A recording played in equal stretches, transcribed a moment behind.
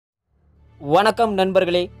வணக்கம்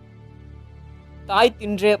நண்பர்களே.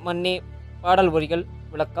 தாய்த்தின்ற மண்ணே பாடல் வரிகள்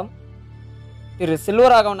விளக்கம். திரு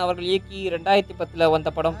செல்வராகவன் அவர்கள் இயக்கி 2010 வந்த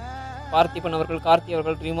படம். பார்த்திபன் அவர்கள், கார்த்தி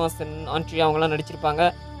அவர்கள், ரீமாசன், ஆண்ட்ரியா அவங்களாம் நடிச்சிருப்பாங்க.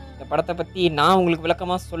 இந்த படத்தை பற்றி நான் உங்களுக்கு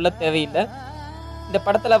விளக்கமாக சொல்ல தேவையில்லை. இந்த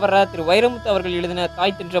படத்தில் வர்ற திரு வைரமுத்து அவர்கள் எழுதின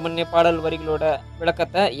தாய் தின்ற மண்ணே பாடல் வரிகளோட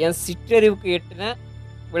விளக்கத்தை, என் சிற்றறிவுக்கு எட்டின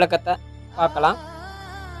விளக்கத்தை பார்க்கலாம்.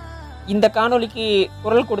 இந்த காணொலிக்கு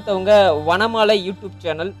குரல் கொடுத்தவங்க வனமாலை யூடியூப்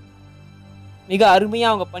சேனல். மிக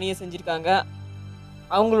அருமையாக அவங்க பணியை செஞ்சுருக்காங்க.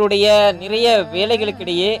 அவங்களுடைய நிறைய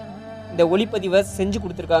வேலைகளுக்கிடையே இந்த ஒளிப்பதிவை செஞ்சு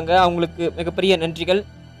கொடுத்துருக்காங்க. அவங்களுக்கு மிகப்பெரிய நன்றிகள்.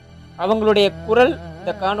 அவங்களுடைய குரல்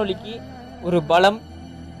இந்த காணொலிக்கு ஒரு பலம்.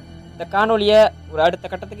 இந்த காணொலியை ஒரு அடுத்த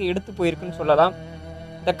கட்டத்துக்கு எடுத்து போயிருக்குன்னு சொல்லலாம்.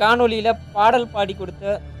 இந்த காணொலியில் பாடல் பாடி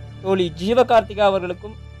கொடுத்த தோழி ஜீவகார்த்திகா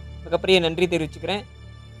அவர்களுக்கும் மிகப்பெரிய நன்றி தெரிவிச்சுக்கிறேன்.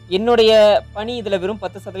 என்னுடைய பணி இதில் வெறும்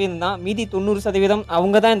 10% தான். மீதி 90%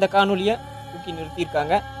 அவங்க தான் இந்த காணொலியை தூக்கி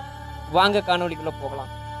நிறுத்தியிருக்காங்க. வாங்க காணொலிக்குள்ள போகலாம்.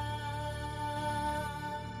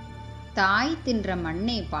 தாய் தின்ற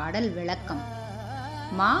மண்ணே பாடல் விளக்கம்.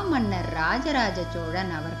 மாமன்னர் ராஜராஜ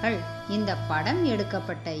சோழன் அவர்கள் இந்த படம்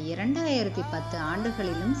எடுக்கப்பட்ட 2010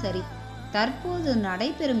 ஆண்டுகளிலும் சரி, தற்போது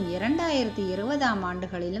நடைபெறும் 2020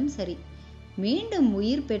 ஆண்டுகளிலும் சரி, மீண்டும்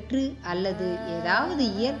உயிர் பெற்று அல்லது ஏதாவது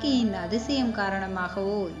இயற்கையின் அதிசயம்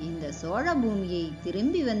காரணமாகவோ இந்த சோழ பூமியை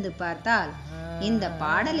திரும்பி வந்து பார்த்தால் இந்த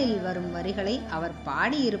பாடலில் வரும் வரிகளை அவர்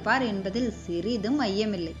பாடியிருப்பார் என்பதில் சிறிதும்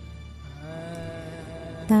ஐயமில்லை.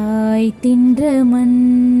 தாய் தின்ற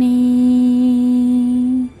மண்ணே,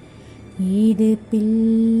 இது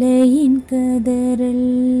பிள்ளையின் கதறல்,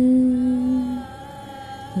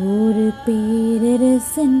 ஒரு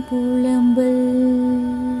பேரரசன் புலம்பல்.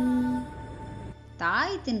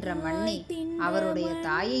 தாய் தின்ற மண்ணே அவருடைய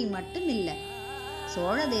தாயை மட்டும் இல்லை,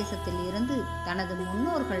 சோழ தேசத்தில் இருந்து தனது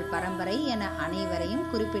முன்னோர்கள் பரம்பரை என அனைவரையும்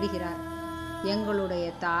குறிப்பிடுகிறார். எங்களுடைய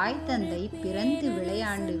தாய் தந்தை பிறந்து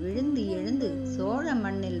விளையாண்டு விழுந்து எழுந்து சோழ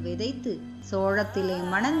மண்ணில் விதைத்து சோழத்திலே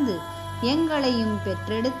மணந்து எங்களையும்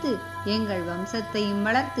பெற்றெடுத்து எங்கள் வம்சத்தையும்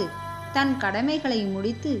வளர்த்து தன் கடமைகளை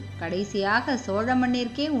முடித்து கடைசியாக சோழ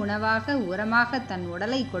மண்ணிற்கே உணவாக உரமாக தன்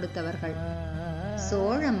உடலை கொடுத்தவர்கள்.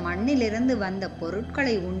 சோழ மண்ணிலிருந்து வந்த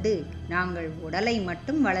பொருட்களை உண்டு நாங்கள் உடலை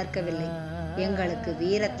மட்டும் வளர்க்கவில்லை, எங்களுக்கு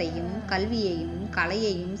வீரத்தையும் கல்வியையும்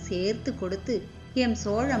கலையையும் சேர்த்து கொடுத்து எம்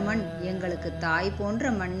சோழ மண் எங்களுக்கு தாய்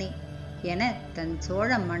போன்ற மண்ணே என தன் சோழ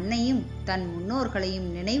மண்ணையும் தன் முன்னோர்களையும்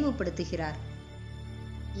நினைவுபடுத்துகிறார்.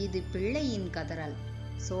 இது பிள்ளையின் கதறல்.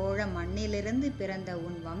 சோழ மண்ணிலிருந்து பிறந்த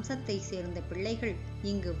உன் வம்சத்தை சேர்ந்த பிள்ளைகள்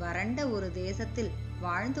இங்கு வறண்ட ஒரு தேசத்தில்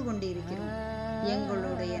வாழ்ந்து கொண்டிருக்கிறோம்.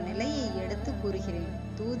 எங்களுடைய நிலையை எடுத்து கூறுகிறேன்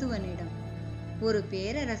தூதுவனிடம். ஒரு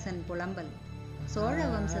பேரரசன் புலம்பல். சோழ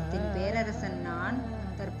வம்சத்தின் பேரரசன் நான்.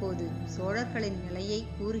 தற்போது சோழர்களின் நிலையை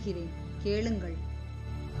கூறுகிறேன், கேளுங்கள்.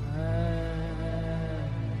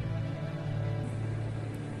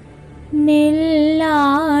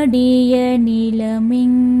 நெல்லாடிய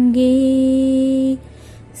நிலமெங்கே,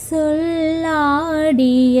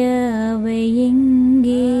 சொல்லாடிய அவை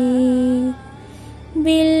எங்கே,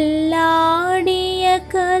 வில்லாடிய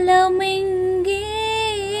களமெங்கே,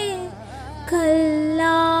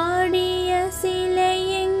 கல்லாடிய சிலை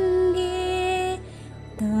எங்கே,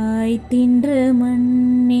 தாய் தின்ற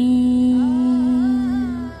மண்ணே,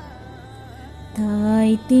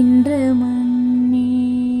 தாய் தின்ற மண்ணே.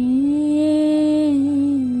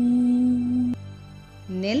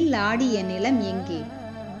 நெல் ஆடிய நிலம் எங்கே?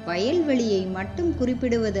 வயல்வெளியை மட்டும்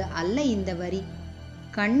குறிப்பிடுவது அல்ல இந்த வரி.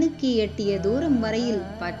 கண்ணுக்கு எட்டிய தூரம் வரையில்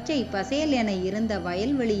பச்சை பசேல் என இருந்த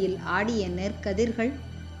வயல்வெளியில் ஆடிய நெற்கதிர்கள்,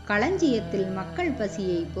 களஞ்சியத்தில் மக்கள்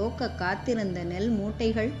பசியை போக்க காத்திருந்த நெல்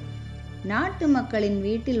மூட்டைகள், நாட்டு மக்களின்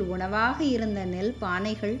வீட்டில் உணவாக இருந்த நெல்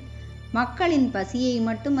பானைகள், மக்களின் பசியை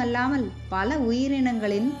மட்டுமல்லாமல் பல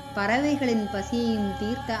உயிரினங்களின் பறவைகளின் பசியையும்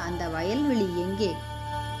தீர்த்த அந்த வயல்வெளி எங்கே?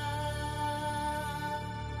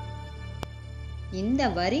 இந்த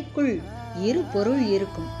வரிக்குள் இரு பொருள்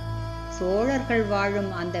இருக்கும். சோழர்கள் வாழும்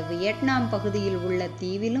அந்த வியட்நாம் பகுதியில் உள்ள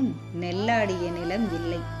தீவிலும் நெல்லாடிய நிலம்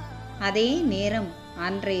இல்லை. அதே நேரம்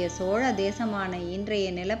அன்றைய சோழ தேசமான இன்றைய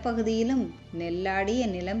நிலப்பகுதியிலும் நெல்லாடிய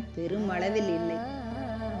நிலம் பெருமளவில் இல்லை.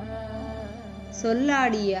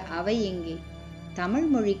 சொல்லாடிய அவை எங்கே? தமிழ்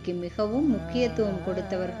மொழிக்கு மிகவும் முக்கியத்துவம்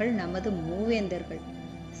கொடுத்தவர்கள் நமது மூவேந்தர்கள்,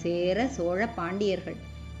 சேர சோழ பாண்டியர்கள்.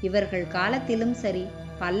 இவர்கள் காலத்திலும் சரி,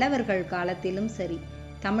 பல்லவர்கள் காலத்திலும் சரி,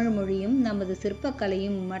 தமிழ் மொழியும் நமது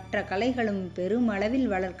சிற்பக்கலையும் மற்ற கலைகளும் பெருமளவில்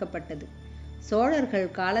வளர்க்கப்பட்டது. சோழர்கள்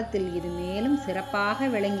காலத்தில் இது மேலும் சிறப்பாக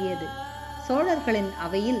விளங்கியது. சோழர்களின்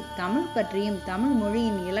அவையில் தமிழ் பற்றியும் தமிழ்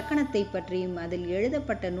மொழியின் இலக்கணத்தை பற்றியும் அதில்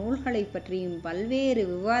எழுதப்பட்ட நூல்களை பற்றியும் பல்வேறு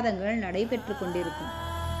விவாதங்கள் நடைபெற்று கொண்டிருக்கும்.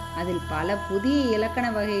 அதில் பல புதிய இலக்கண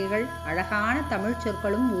வகைகள், அழகான தமிழ்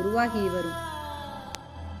சொற்களும் உருவாகி வரும்.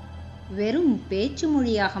 வெறும் பேச்சு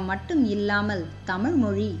மொழியாக மட்டும் இல்லாமல் தமிழ்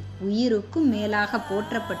மொழி உயிருக்கும் மேலாக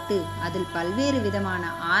போற்றப்பட்டு அதில் பல்வேறு விதமான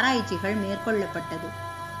ஆராய்ச்சிகள் மேற்கொள்ளப்பட்டது.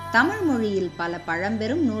 தமிழ் மொழியில் பல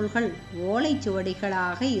பழம்பெரும் நூல்கள்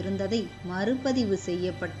ஓலைச்சுவடிகளாக இருந்ததை மறுபதிவு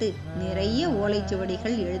செய்யப்பட்டு நிறைய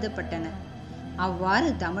ஓலைச்சுவடிகள் எழுதப்பட்டன. அவ்வாறு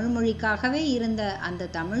தமிழ் மொழிக்காகவே இருந்த அந்த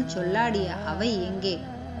தமிழ் சொல்லாடிய அவை எங்கே?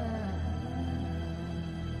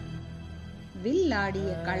 வில்லாடிய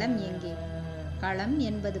களம் எங்கே? களம்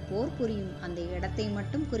என்பது போர் புரியும் அந்த இடத்தை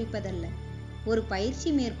மட்டும் குறிப்பதல்ல. ஒரு பயிற்சி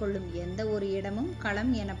மேற்கொள்ளும் எந்த ஒரு இடமும்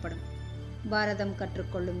களம் எனப்படும். பாரதம்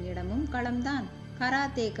கற்றுக்கொள்ளும் இடமும் களம்தான்,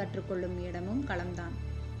 கராத்தே கற்றுக்கொள்ளும் இடமும் களம்தான்.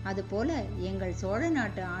 அதுபோல எங்கள் சோழ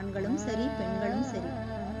நாட்டு ஆண்களும் சரி, பெண்களும் சரி.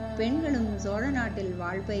 பெண்களும் சோழ நாட்டில்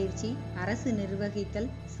வாழ்பயிற்சி, அரசு நிர்வகித்தல்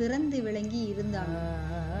சிறந்து விளங்கி இருந்தாங்க.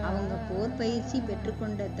 அவங்க போர் பயிற்சி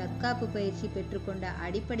பெற்றுக்கொண்ட, தற்காப்பு பயிற்சி பெற்றுக்கொண்ட,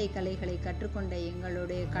 அடிப்படை கலைகளை கற்றுக்கொண்ட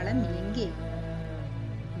எங்களுடைய களம் எங்கே?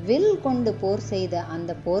 வில் கொண்டு போர் செய்த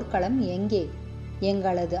அந்த போர்க்களம் எங்கே?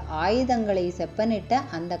 எங்களது ஆயுதங்களை செப்பனிட்ட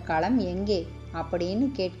அந்த களம் எங்கே அப்படின்னு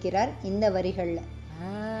கேட்கிறார் இந்த வரிகள்ல.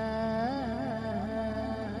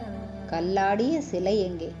 கல்லாடிய சிலை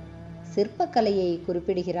எங்கே? சிற்பக்கலையை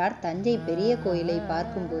குறிப்பிடுகிறார் தஞ்சை பெரிய கோயிலை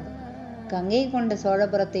பார்க்கும்போது. கங்கை கொண்ட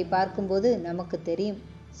சோழபுரத்தை பார்க்கும்போது நமக்கு தெரியும்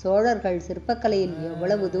சோழர்கள் சிற்பக்கலையில்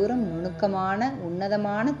எவ்வளவு தூரம் நுணுக்கமான,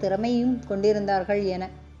 உன்னதமான திறமையும் கொண்டிருந்தார்கள் என.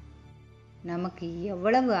 நமக்கு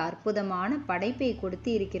எவ்வளவு அற்புதமான படைப்பை கொடுத்து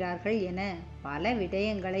இருக்கிறார்கள் என பல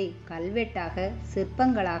விடயங்களை கல்வெட்டாக,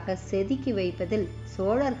 சிற்பங்களாக செதுக்கி வைப்பதில்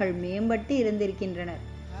சோழர்கள் மேம்பட்டு இருந்திருக்கின்றனர்.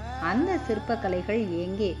 அந்த சிற்பக்கலைகள்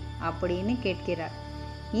எங்கே அப்படின்னு கேட்கிறார்.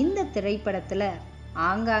 இந்த திரைப்படத்துல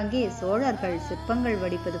ஆங்காங்கே சோழர்கள் சிற்பங்கள்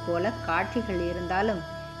வடிப்பது போல காட்சிகள் இருந்தாலும்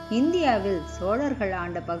இந்தியாவில் சோழர்கள்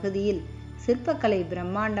ஆண்ட பகுதியில் சிற்பக்கலை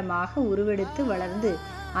பிரம்மாண்டமாக உருவெடுத்து வளர்ந்து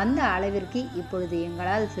அந்த அளவிற்கு இப்பொழுது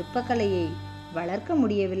எங்களால் சிற்பக்கலையை வளர்க்க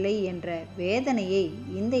முடியவில்லை என்ற வேதனையை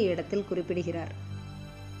இந்த இடத்தில் குறிப்பிடுகிறார்.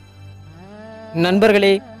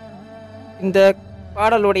 நண்பர்களே, இந்த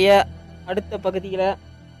பாடலுடைய அடுத்த பகுதியில்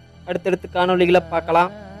அடுத்தடுத்த காணொளிகளை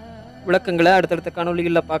பார்க்கலாம், விளக்கங்களை அடுத்தடுத்த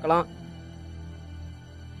காணொளிகளில் பார்க்கலாம்.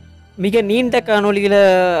 மிக நீண்ட காணொளிகளை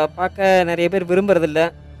பார்க்க நிறைய பேர் விரும்புறதில்ல,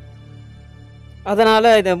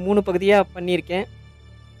 அதனால் இதை 3 பகுதியாக பண்ணியிருக்கேன்.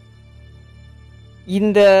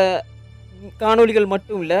 இந்த காணொளிகள்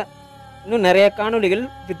மட்டும் இல்லை, இன்னும் நிறைய காணொளிகள்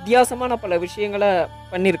வித்தியாசமான பல விஷயங்களை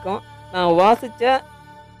பண்ணியிருக்கோம். நான் வாசித்த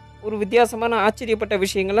ஒரு வித்தியாசமான ஆச்சரியப்பட்ட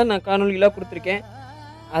விஷயங்களை நான் காணொளிகளாக கொடுத்துருக்கேன்.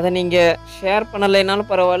 அதை நீங்கள் ஷேர் பண்ணலைனாலும்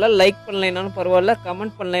பரவாயில்ல, லைக் பண்ணலைனாலும் பரவாயில்ல,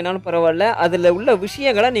 கமெண்ட் பண்ணலைனாலும் பரவாயில்ல, அதில் உள்ள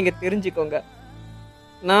விஷயங்களை நீங்கள் தெரிஞ்சுக்கோங்க.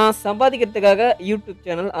 நான் சம்பாதிக்கிறதுக்காக யூடியூப்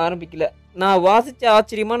சேனல் ஆரம்பிக்கல. நான் வாசித்த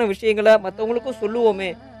ஆச்சரியமான விஷயங்களை மற்றவங்களுக்கும் சொல்லுவோமே,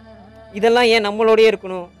 இதெல்லாம் ஏன் நம்மளோடயே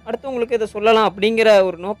இருக்கணும், அடுத்தவங்களுக்கு இதை சொல்லலாம் அப்படிங்கிற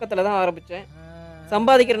ஒரு நோக்கத்தில் தான் ஆரம்பித்தேன்.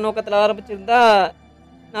 சம்பாதிக்கிற நோக்கத்தில் ஆரம்பிச்சிருந்தா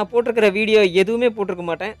நான் போட்டிருக்கிற வீடியோ எதுவுமே போட்டிருக்க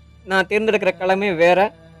மாட்டேன். நான் தேர்ந்தெடுக்கிற களமே வேறு.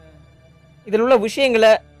 இதில் உள்ள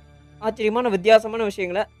விஷயங்களை, ஆச்சரியமான வித்தியாசமான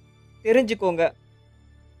விஷயங்களை தெரிஞ்சுக்கோங்க.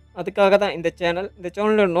 அதுக்காக தான் இந்த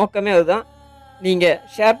சேனலோட நோக்கமே அதுதான். நீங்கள்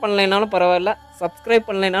ஷேர் பண்ணலைனாலும் பரவாயில்ல, சப்ஸ்கிரைப்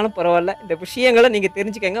பண்ணலைனாலும் பரவாயில்ல, இந்த விஷயங்களை நீங்கள்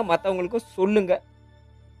தெரிஞ்சுக்கங்க, மற்றவங்களுக்கும் சொல்லுங்கள்.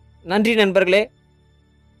 நன்றி நண்பர்களே.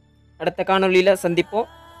 அடுத்த காணொளியில் சந்திப்போம்.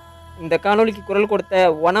 இந்த காணொளிக்கு குரல் கொடுத்த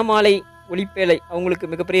வனமாலை ஒளிப்பேலை அவங்களுக்கு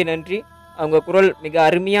மிகப்பெரிய நன்றி. அவங்க குரல் மிக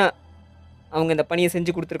அருமையாக அவங்க இந்த பணியை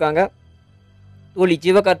செஞ்சு கொடுத்துருக்காங்க. தோழி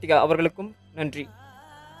ஜீவகார்த்திகா அவர்களுக்கும் நன்றி.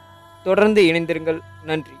 தொடர்ந்து இணைந்திருங்கள்.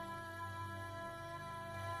 நன்றி.